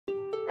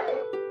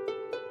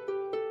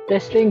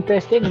Testing,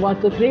 testing.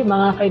 1, 2, 3.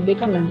 Mga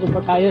kaibigan, nandito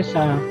po tayo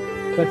sa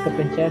Puerto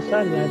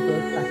Princesa.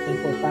 Broadcasting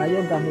po tayo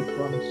gamit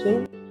po ang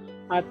Zoom.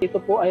 At ito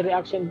po ay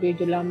reaction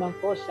video lamang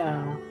po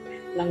sa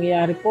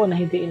nangyayari po na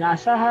hindi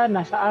inaasahan.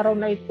 Nasa araw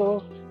na ito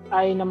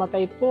ay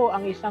namatay po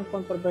ang isang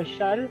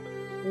kontrobersyal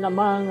na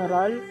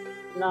mangaral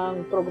ng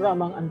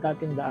programang Ang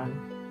Dating Daan.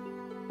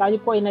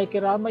 Tayo po ay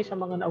nakikiramay sa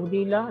mga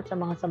naudila at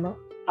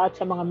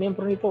sa mga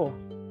miyembro nito.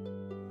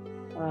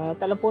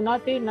 Alam po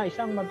natin na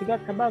isang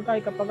mabigat na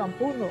bagay kapag ang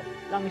puno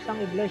ng isang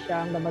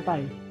iglesia ang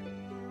namatay.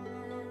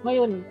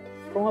 Ngayon,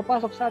 kung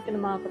mapasok sa atin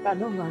ang mga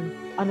katanungan,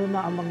 ano na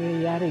ang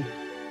mangyayari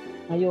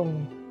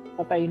ngayong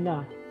patay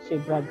na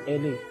si Brad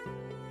Eli?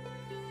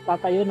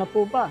 Tatayo na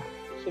po ba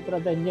si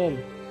Brad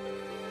Daniel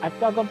at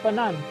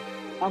gagampanan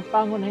ang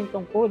pangunahing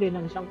tungkulin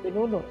ng isang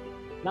pinuno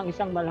ng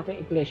isang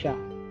malaking iglesia?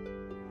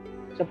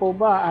 Siya po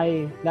ba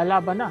ay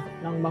lalaban na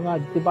ng mga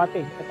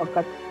debate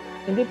sapagkat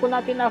hindi po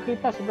natin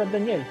nakita si Brad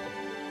Daniel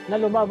na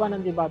lumaban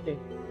ng debate.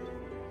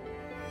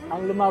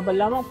 Ang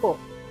lumaban lamang po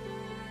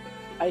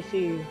ay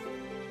si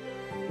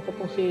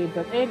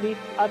Brad Eli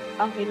at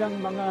ang ilang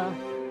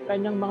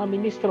kanyang mga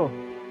ministro,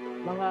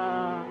 mga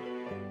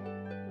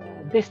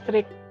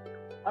district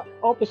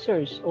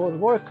officers or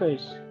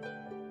workers.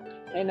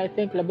 And I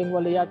think 18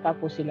 yata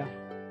po sila.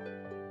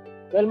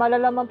 Well,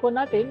 malalaman po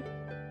natin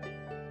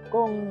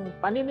kung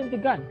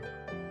paninindigan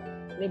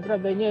ni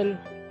Brad Daniel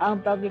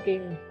ang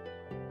pagiging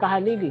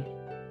kahalili.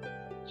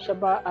 Siya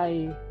ba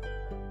ay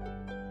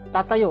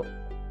tatayo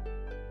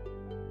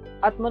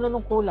at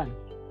manunungkulan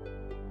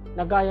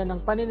na gaya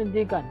ng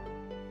paninindigan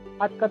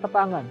at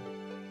katapangan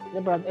ni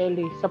Brad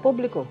Eli sa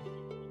publiko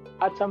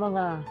at sa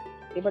mga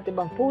iba't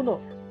ibang puno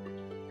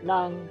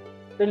ng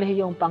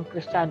relihiyong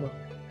pang-Kristiyano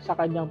sa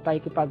kanyang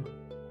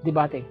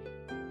pakikipagdebate?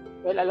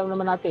 Well, alam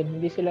naman natin,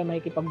 hindi sila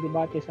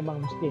makikipagdebate sa mga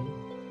Muslim,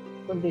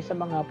 kundi sa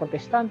mga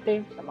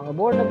Protestante, sa mga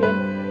born again,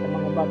 sa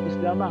mga Baptist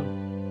lamang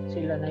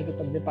sila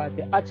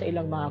nakikipagdebate at sa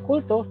ilang mga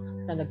kulto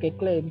na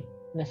nagkiklaim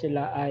na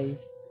sila ay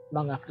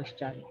mga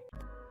Kristiyano.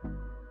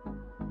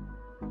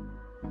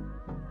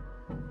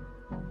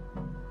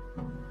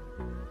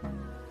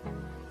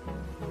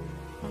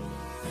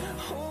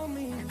 Hold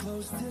me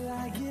close till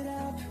I get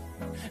up.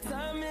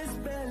 Time is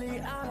barely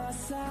on our